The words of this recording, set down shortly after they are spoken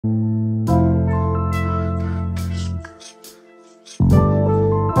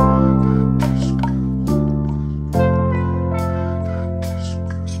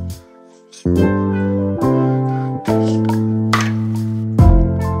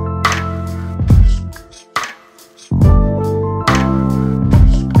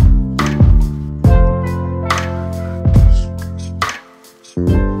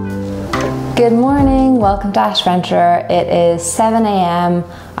welcome to Ash Venture. It is 7 a.m.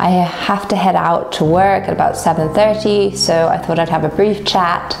 I have to head out to work at about 7:30, so I thought I'd have a brief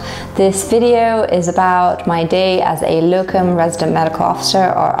chat. This video is about my day as a locum resident medical officer,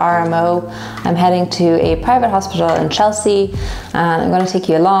 or RMO. I'm heading to a private hospital in Chelsea, and I'm going to take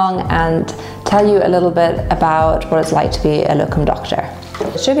you along and tell you a little bit about what it's like to be a locum doctor.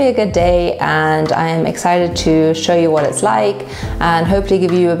 It should be a good day, and I'm excited to show you what it's like and hopefully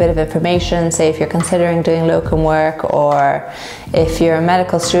give you a bit of information, say if you're considering doing locum work, or if you're a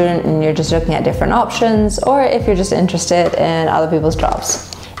medical student and you're just looking at different options, or if you're just interested in other people's jobs.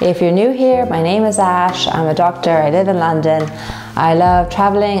 If you're new here, my name is Ash. I'm a doctor. I live in London. I love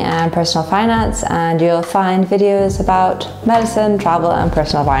traveling and personal finance, and you'll find videos about medicine, travel and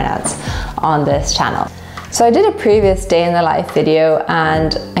personal finance on this channel. So I did a previous day in the life video,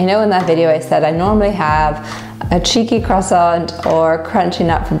 and I know in that video I said I normally have a cheeky croissant or crunchy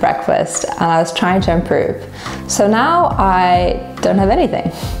nut for breakfast, and I was trying to improve. So now I don't have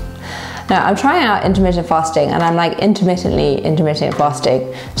anything. Now I'm trying out intermittent fasting, and I'm like intermittent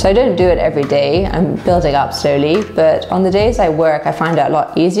fasting. So I don't do it every day, I'm building up slowly, but on the days I work I find it a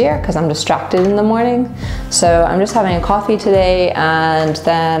lot easier because I'm distracted in the morning. So I'm just having a coffee today, and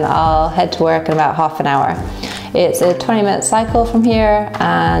then I'll head to work in about half an hour. It's a 20-minute cycle from here,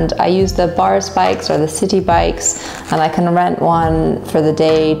 and I use the bars bikes or the city bikes, and I can rent one for the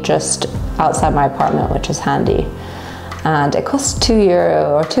day just outside my apartment, which is handy. And it costs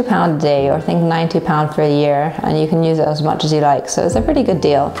 €2 or £2 a day, or I think £90 for a year, and you can use it as much as you like, so it's a pretty good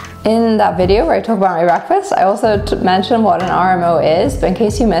deal. In that video where I talk about my breakfast, I also mentioned what an RMO is, but in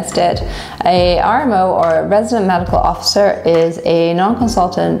case you missed it, a RMO, or resident medical officer, is a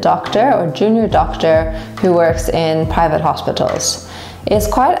non-consultant doctor or junior doctor who works in private hospitals. It's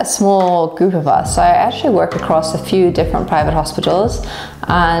quite a small group of us, so I actually work across a few different private hospitals,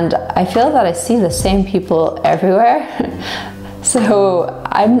 and I feel that I see the same people everywhere. So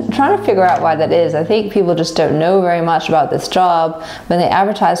I'm trying to figure out why that is. I think people just don't know very much about this job. When they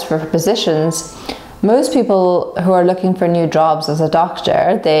advertise for positions, most people who are looking for new jobs as a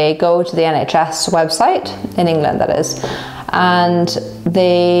doctor, they go to the NHS website, in England that is, and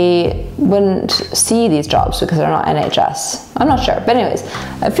they wouldn't see these jobs because they're not NHS. I'm not sure, but anyways,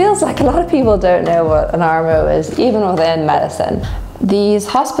 it feels like a lot of people don't know what an RMO is, even within medicine. These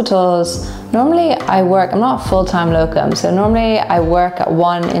hospitals, normally I work, I'm not full-time locum, so normally I work at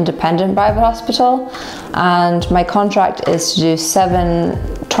one independent private hospital, and my contract is to do 7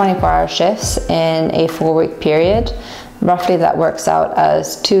 24-hour shifts in a 4-week period. Roughly that works out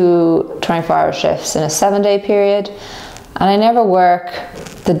as 2 24-hour shifts in a 7-day period. And I never work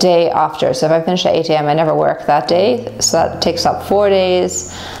the day after. So if I finish at 8 a.m, I never work that day. So that takes up 4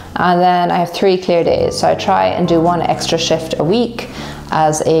 days. And then I have 3 clear days. So I try and do 1 extra shift a week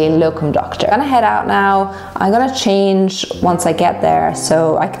as a locum doctor. I'm gonna head out now. I'm gonna change once I get there,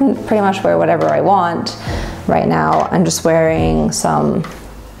 so I can pretty much wear whatever I want. Right now, I'm just wearing some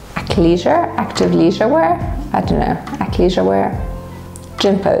active leisure wear. I don't know, athleisure wear.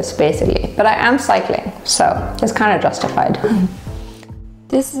 Gym pose, basically. But I am cycling, so it's kind of justified.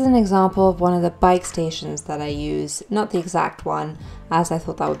 This is an example of one of the bike stations that I use, not the exact one, as I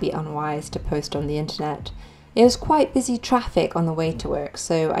thought that would be unwise to post on the internet. It was quite busy traffic on the way to work,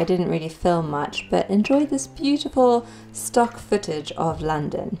 so I didn't really film much, but enjoyed this beautiful stock footage of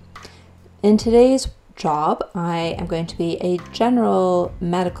London. In today's job, I am going to be a general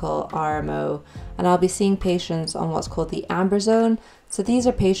medical RMO, and I'll be seeing patients on what's called the amber zone. So these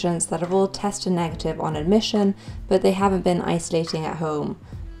are patients that have all tested negative on admission, but they haven't been isolating at home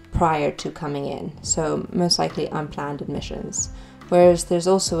prior to coming in, so most likely unplanned admissions. Whereas there's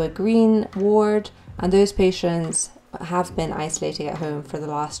also a green ward, and those patients have been isolating at home for the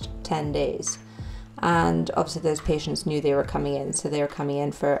last 10 days. And obviously those patients knew they were coming in, so they were coming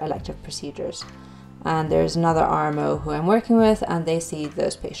in for elective procedures. And there's another RMO who I'm working with, and they see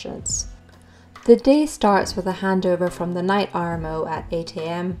those patients. The day starts with a handover from the night RMO at 8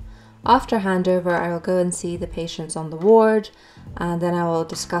 a.m. After handover, I will go and see the patients on the ward, and then I will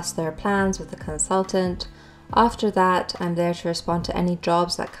discuss their plans with the consultant. After that, I'm there to respond to any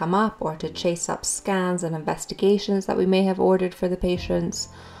jobs that come up, or to chase up scans and investigations that we may have ordered for the patients.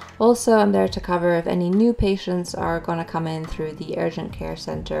 Also, I'm there to cover if any new patients are going to come in through the urgent care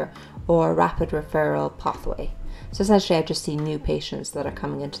centre or rapid referral pathway. So essentially I just see new patients that are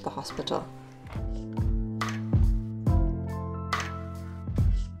coming into the hospital.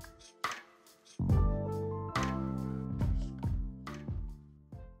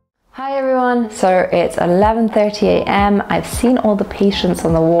 Hi everyone, so it's 11:30 a.m. I've seen all the patients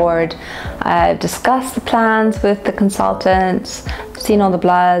on the ward. I've discussed the plans with the consultants, seen all the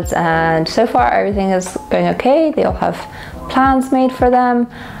bloods, and so far everything is going okay. They all have plans made for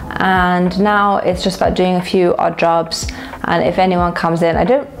them, and now it's just about doing a few odd jobs. And if anyone comes in, I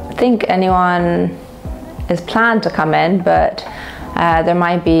don't think anyone is planned to come in, but there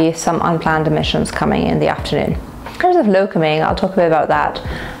might be some unplanned admissions coming in the afternoon. In terms of locuming, I'll talk a bit about that.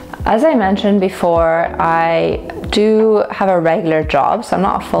 As I mentioned before, I do have a regular job, so I'm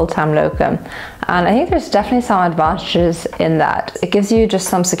not a full-time locum. And I think there's definitely some advantages in that. It gives you just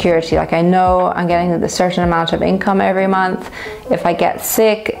some security. Like, I know I'm getting a certain amount of income every month. If I get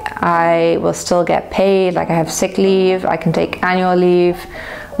sick, I will still get paid. Like, I have sick leave, I can take annual leave.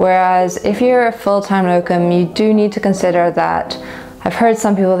 Whereas if you're a full-time locum, you do need to consider that. I've heard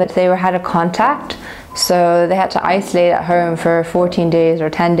some people that they had a contact, so they had to isolate at home for 14 days or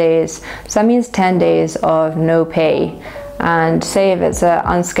 10 days. So that means 10 days of no pay. And say if it's an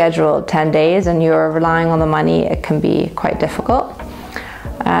unscheduled 10 days and you're relying on the money, it can be quite difficult.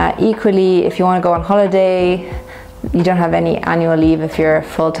 Equally, if you want to go on holiday, you don't have any annual leave if you're a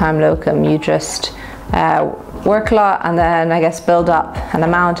full-time locum. You just work a lot and then I guess build up an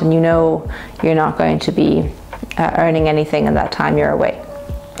amount, and you know you're not going to be earning anything in that time you're away.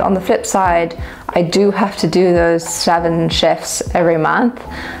 On the flip side, I do have to do those 7 shifts every month,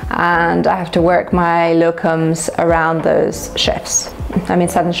 and I have to work my locums around those shifts. I mean,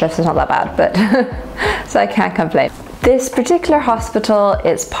 7 shifts is not that bad, but so I can't complain. This particular hospital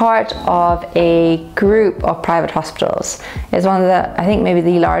is part of a group of private hospitals. It's one of the, I think maybe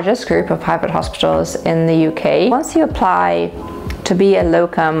the largest group of private hospitals in the UK. Once you apply to be a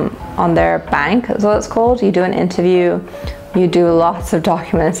locum on their bank, is what it's called, you do an interview, you do lots of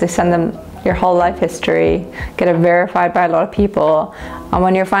documents, they send them your whole life history, get it verified by a lot of people, and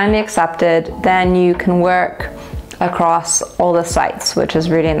when you're finally accepted, then you can work across all the sites, which is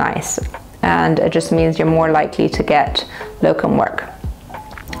really nice, and it just means you're more likely to get locum work.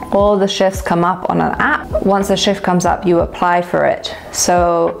 All the shifts come up on an app. Once a shift comes up, you apply for it.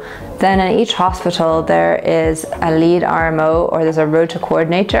 So then in each hospital there is a lead RMO, or there's a rota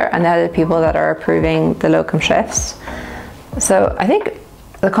coordinator, and they're the people that are approving the locum shifts. So I think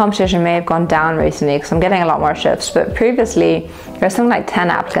the competition may have gone down recently because I'm getting a lot more shifts, but previously there was something like 10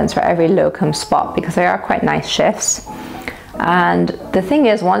 applicants for every locum spot because they are quite nice shifts. And the thing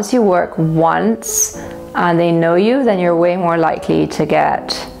is, once you work once and they know you, then you're way more likely to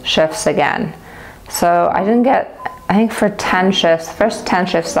get shifts again. So I didn't get, I think for 10 shifts, the first 10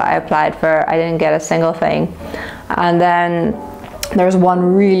 shifts that I applied for, I didn't get a single thing. And then there was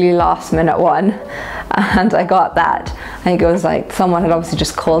one really last minute one, and I got that. I think it was like someone had obviously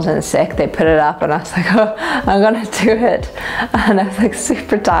just called in sick, they put it up, and I was like, oh, I'm gonna do it. And I was like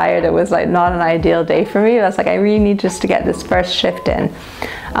super tired. It was like not an ideal day for me. I was like, I really need just to get this first shift in.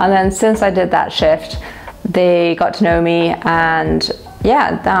 And then since I did that shift, they got to know me, and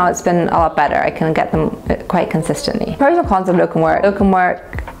yeah, now it's been a lot better. I can get them quite consistently. Pros and cons of locum work. Locum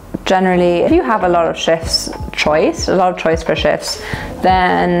work, generally, if you have a lot of shifts choice, a lot of choice for shifts,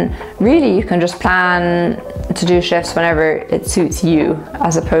 then really you can just plan to do shifts whenever it suits you,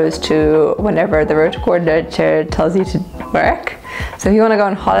 as opposed to whenever the rota coordinator tells you to work. So if you want to go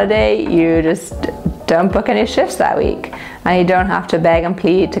on holiday, you just don't book any shifts that week, and you don't have to beg and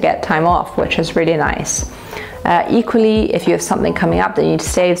plead to get time off, which is really nice. Equally, if you have something coming up that you need to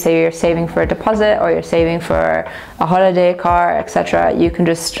save, say you're saving for a deposit or you're saving for a holiday car, etc., you can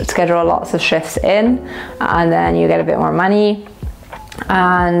just schedule lots of shifts in, and then you get a bit more money.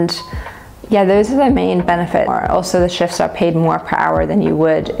 And yeah, those are the main benefits. Also, the shifts are paid more per hour than you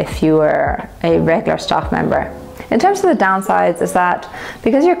would if you were a regular staff member. In terms of the downsides, is that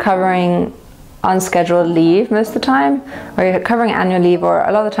because you're covering unscheduled leave most of the time, or you're covering annual leave, or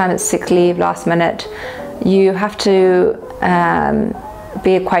a lot of the time it's sick leave, last minute, you have to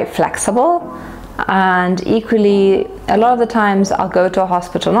be quite flexible. And equally, a lot of the times I'll go to a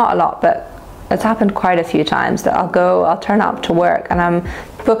hospital, not a lot, but it's happened quite a few times, that I'll turn up to work and I'm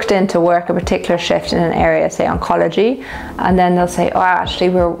booked in to work a particular shift in an area, say oncology, and then they'll say, oh, actually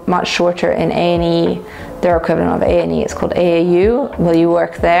we're much shorter in A&E, their equivalent of A&E, it's called AAU, will you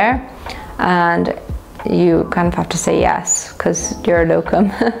work there? And you kind of have to say yes, because you're a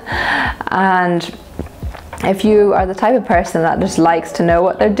locum. And if you are the type of person that just likes to know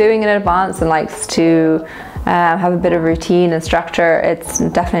what they're doing in advance and likes to have a bit of routine and structure, it's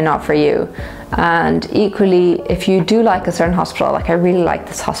definitely not for you. And equally, if you do like a certain hospital, like I really like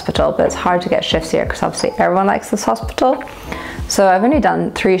this hospital, but it's hard to get shifts here because obviously everyone likes this hospital. So I've only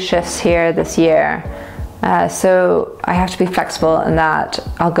done 3 shifts here this year, So I have to be flexible in that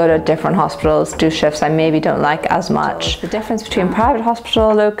I'll go to different hospitals, do shifts I maybe don't like as much. The difference between private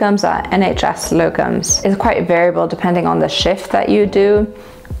hospital locums and NHS locums is quite variable depending on the shift that you do.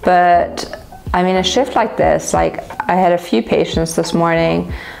 But I mean, a shift like this, like I had a few patients this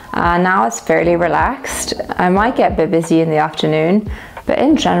morning, now it's fairly relaxed. I might get a bit busy in the afternoon, but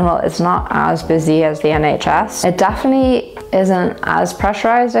in general, it's not as busy as the NHS. It definitely isn't as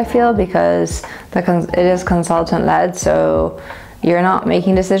pressurized, I feel, because it is consultant-led, so you're not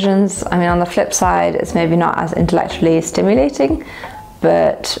making decisions. I mean, on the flip side, it's maybe not as intellectually stimulating,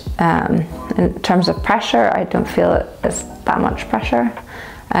 but in terms of pressure, I don't feel it's that much pressure.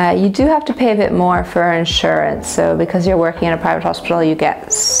 You do have to pay a bit more for insurance. So because you're working in a private hospital, you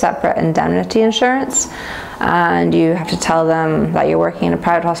get separate indemnity insurance, and you have to tell them that you're working in a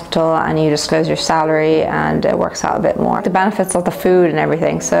private hospital and you disclose your salary, and it works out a bit more. The benefits of the food and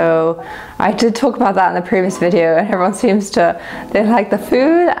everything. So I did talk about that in the previous video, and everyone seems to, they like the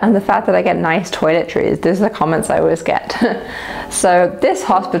food and the fact that I get nice toiletries. Those are the comments I always get. So this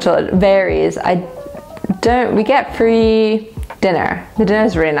hospital, it varies. We get free dinner. The dinner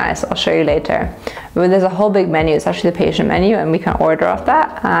is really nice. I'll show you later. But there's a whole big menu. It's actually the patient menu, and we can order off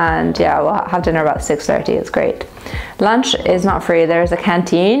that. And yeah, we'll have dinner about 6:30. It's great. Lunch is not free. There's a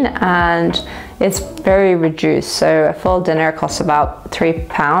canteen, and it's very reduced. So a full dinner costs about £3,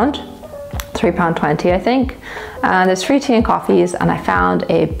 £3.20, I think. And there's free tea and coffees, and I found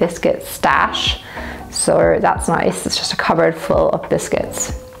a biscuit stash. So that's nice. It's just a cupboard full of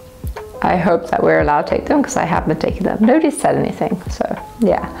biscuits. I hope that we're allowed to take them because I have been taking them. Nobody said anything, so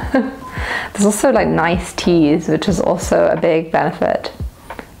yeah. There's also like nice teas, which is also a big benefit.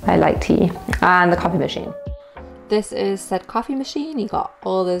 I like tea. And the coffee machine. This is said coffee machine. You got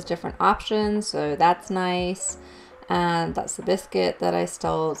all those different options, so that's nice. And that's the biscuit that I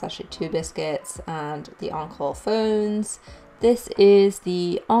stole. It's actually 2 biscuits, and the on-call phones. This is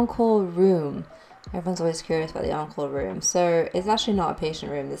the on-call room. Everyone's always curious about the on-call room. So it's actually not a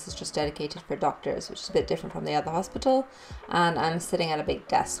patient room. This is just dedicated for doctors, which is a bit different from the other hospital. And I'm sitting at a big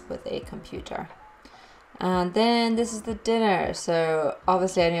desk with a computer. And then this is the dinner. So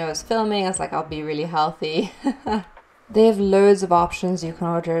obviously I knew I was filming. I was like, I'll be really healthy. They have loads of options. You can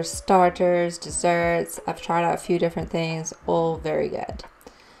order starters, desserts. I've tried out a few different things, all very good.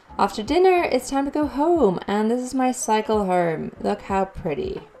 After dinner, it's time to go home. And this is my cycle home. Look how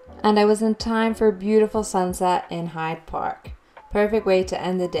pretty. And I was in time for a beautiful sunset in Hyde Park. Perfect way to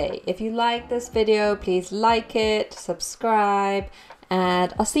end the day. If you like this video, please like it, subscribe,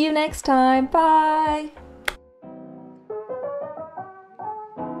 and I'll see you next time. Bye!